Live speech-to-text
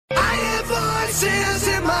Voices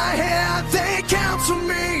in my head, they counsel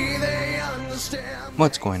me, they understand.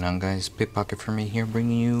 What's going on, guys? Pickpocket for me here,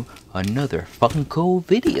 bringing you another Funko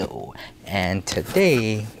video. And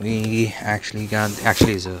today we actually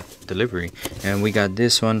is a delivery, and we got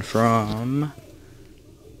this one from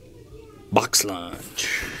Boxlunch.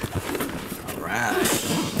 Alright,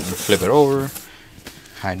 flip it over,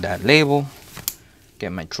 hide that label,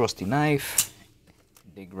 get my trusty knife,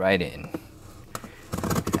 dig right in.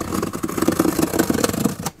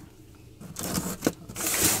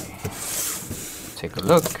 Take a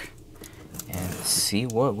look and see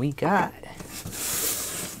what we got.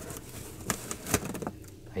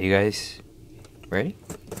 Are you guys ready?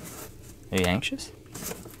 Are you anxious?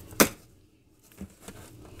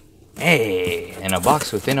 Hey, in a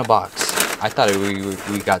box within a box. I thought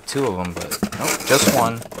we got two of them, but nope, just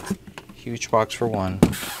one. Huge box for one.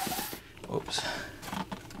 Oops.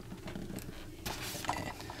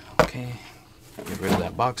 Okay, get rid of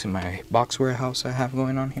that box in my box warehouse I have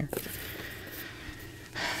going on here.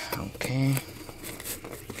 Okay.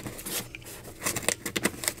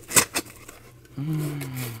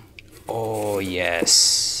 Oh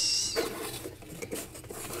yes,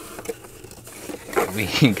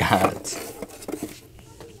 we got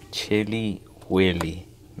Chilly Willy.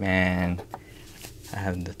 Man, I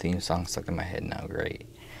have the theme song stuck in my head now. Great.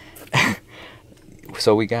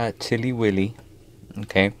 So we got Chilly Willy.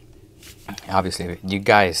 Okay, obviously you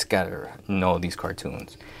guys gotta know these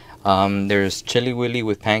cartoons. There's Chilly Willy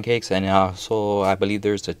with pancakes, and also I believe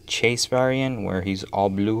there's a Chase variant where he's all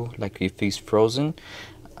blue, like if he's frozen.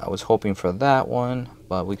 I was hoping for that one,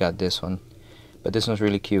 but we got this one. But this one's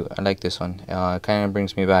really cute. I like this one. It kind of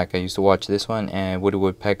brings me back. I used to watch this one and Woody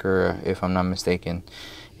Woodpecker, if I'm not mistaken.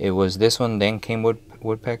 It was this one, then came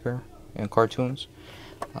Woodpecker in cartoons.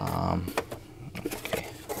 Okay,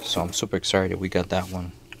 so I'm super excited we got that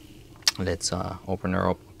one. Let's open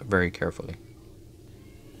her up very carefully.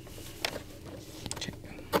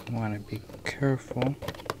 Want to be careful.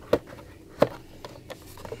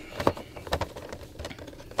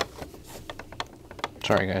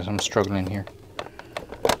 Sorry guys, I'm struggling here.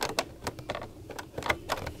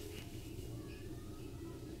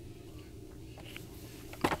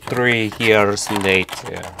 Three years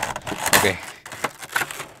later. Okay.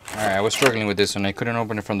 Alright, I was struggling with this one. I couldn't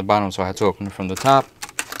open it from the bottom, so I had to open it from the top.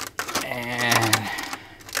 And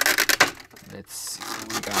let's see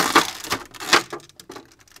what we got.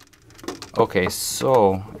 Okay,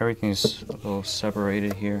 so everything's a little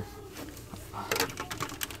separated here.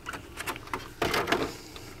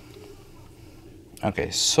 Okay,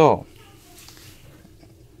 so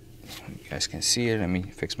you guys can see it. Let me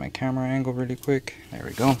fix my camera angle really quick. There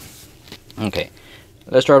we go. Okay,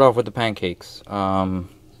 let's start off with the pancakes.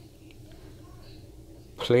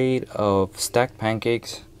 Plate of stacked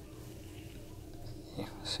pancakes.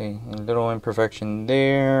 See, a little imperfection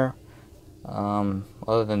there.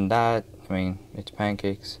 Other than that, I mean, it's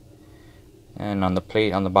pancakes. And on the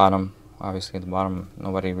plate on the bottom, obviously the bottom,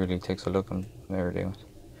 nobody really takes a look. There it is.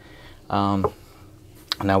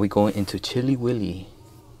 Now we go into Chilly Willy.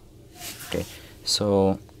 Okay,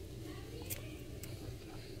 so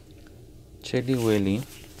Chilly Willy,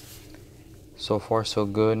 so far so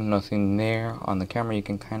good. Nothing there. On the camera you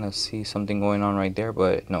can kind of see something going on right there,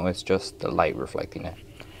 but no, it's just the light reflecting it.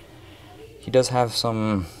 He does have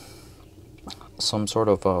some sort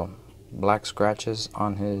of black scratches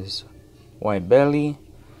on his white belly.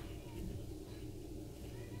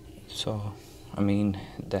 So I mean,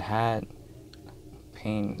 the hat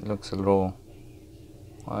paint looks a little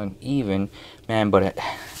uneven, man, but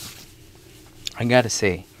I gotta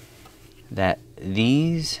say that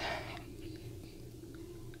these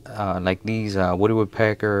like these Woody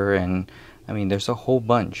Woodpecker, and I mean there's a whole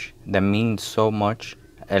bunch that means so much,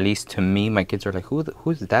 at least to me. My kids are like,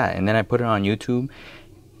 who's that? And then I put it on YouTube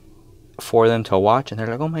for them to watch, and they're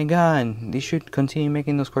like, oh my god, they should continue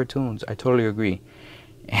making those cartoons. I totally agree,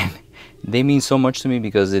 and they mean so much to me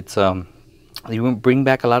because it's they bring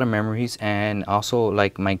back a lot of memories. And also,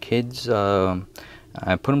 like, my kids, I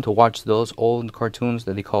put them to watch those old cartoons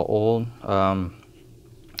that they call old,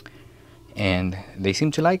 and they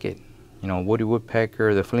seem to like it. You know, Woody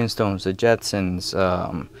Woodpecker, the Flintstones, the Jetsons,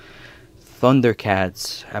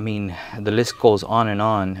 Thundercats. I mean, the list goes on and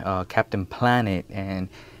on. Captain Planet, and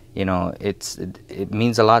you know, it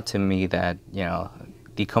means a lot to me that, you know,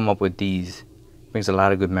 they come up with these. Brings a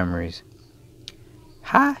lot of good memories.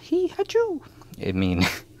 Ha he ha choo. I mean,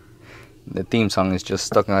 the theme song is just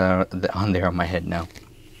stuck on there on my head now.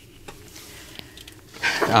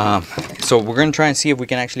 So we're gonna try and see if we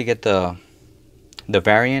can actually get the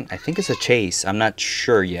variant. I think it's a Chase. I'm not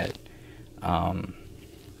sure yet.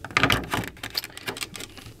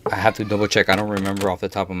 I have to double check. I don't remember off the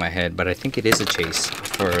top of my head, but I think it is a chase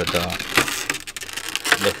for the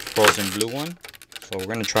frozen blue one. So we're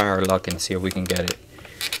gonna try our luck and see if we can get it,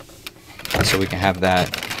 so we can have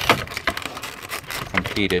that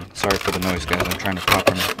completed. Sorry for the noise, guys. I'm trying to pop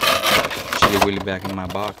him Chilly Willy back in my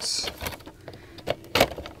box.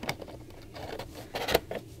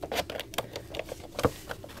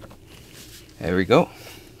 There we go.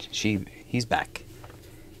 He's back.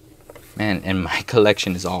 Man, and my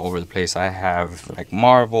collection is all over the place. I have like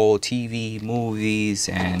Marvel, TV, movies,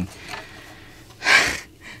 and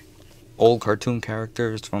old cartoon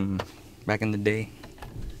characters from back in the day.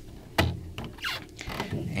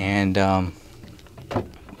 And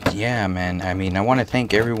yeah, man, I mean, I want to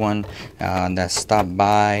thank everyone that stopped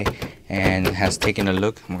by and has taken a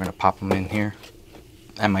look. We're gonna pop them in here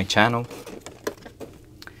at my channel.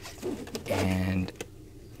 And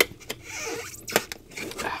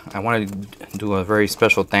I want to do a very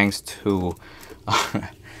special thanks to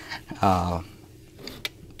a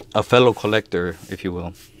fellow collector, if you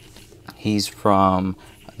will. He's from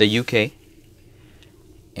the UK,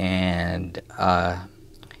 and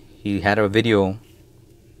he had a video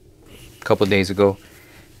a couple days ago,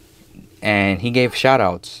 and he gave shout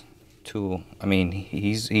outs to, I mean,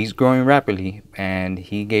 he's growing rapidly, and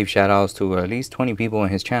he gave shout outs to at least 20 people on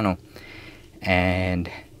his channel.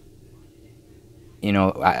 And you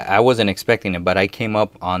know, I wasn't expecting it, but I came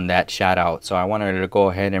up on that shout out, so I wanted to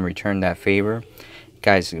go ahead and return that favor.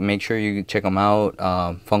 Guys, make sure you check him out,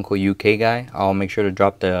 Funko UK guy. I'll make sure to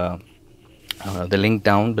drop the link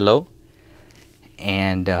down below.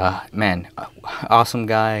 And man, awesome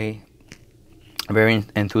guy, very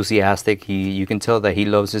enthusiastic. You can tell that he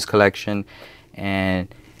loves his collection, and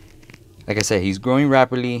like I said, he's growing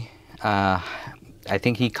rapidly. I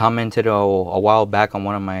think he commented a while back on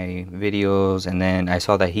one of my videos, and then I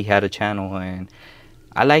saw that he had a channel, and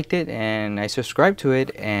I liked it, and I subscribed to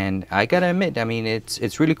it. And I gotta admit, I mean,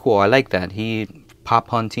 it's really cool. I like that he pop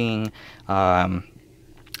hunting,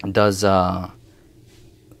 does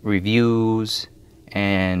reviews,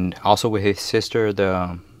 and also with his sister,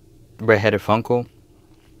 the redheaded Funko,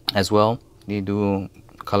 as well. They do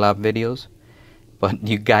collab videos. But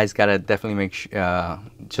you guys gotta definitely make sure,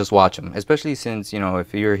 just watch them, especially since, you know,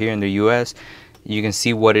 if you're here in the US, you can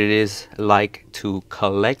see what it is like to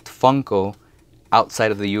collect Funko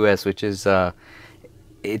outside of the US, which is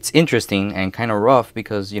it's interesting and kind of rough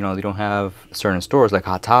because, you know, they don't have certain stores like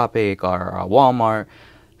Hot Topic or Walmart.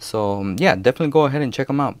 So yeah, definitely go ahead and check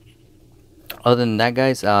them out. Other than that,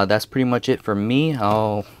 guys, that's pretty much it for me.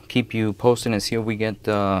 I'll keep you posted and see if we get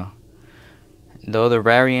the other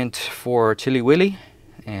variant for Chilly Willy,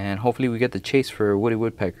 and hopefully we get the chase for Woody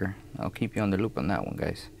Woodpecker. I'll keep you on the loop on that one,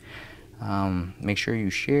 guys. Make sure you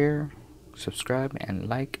share, subscribe, and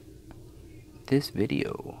like this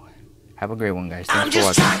video. Have a great one, guys. Thanks for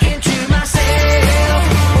watching.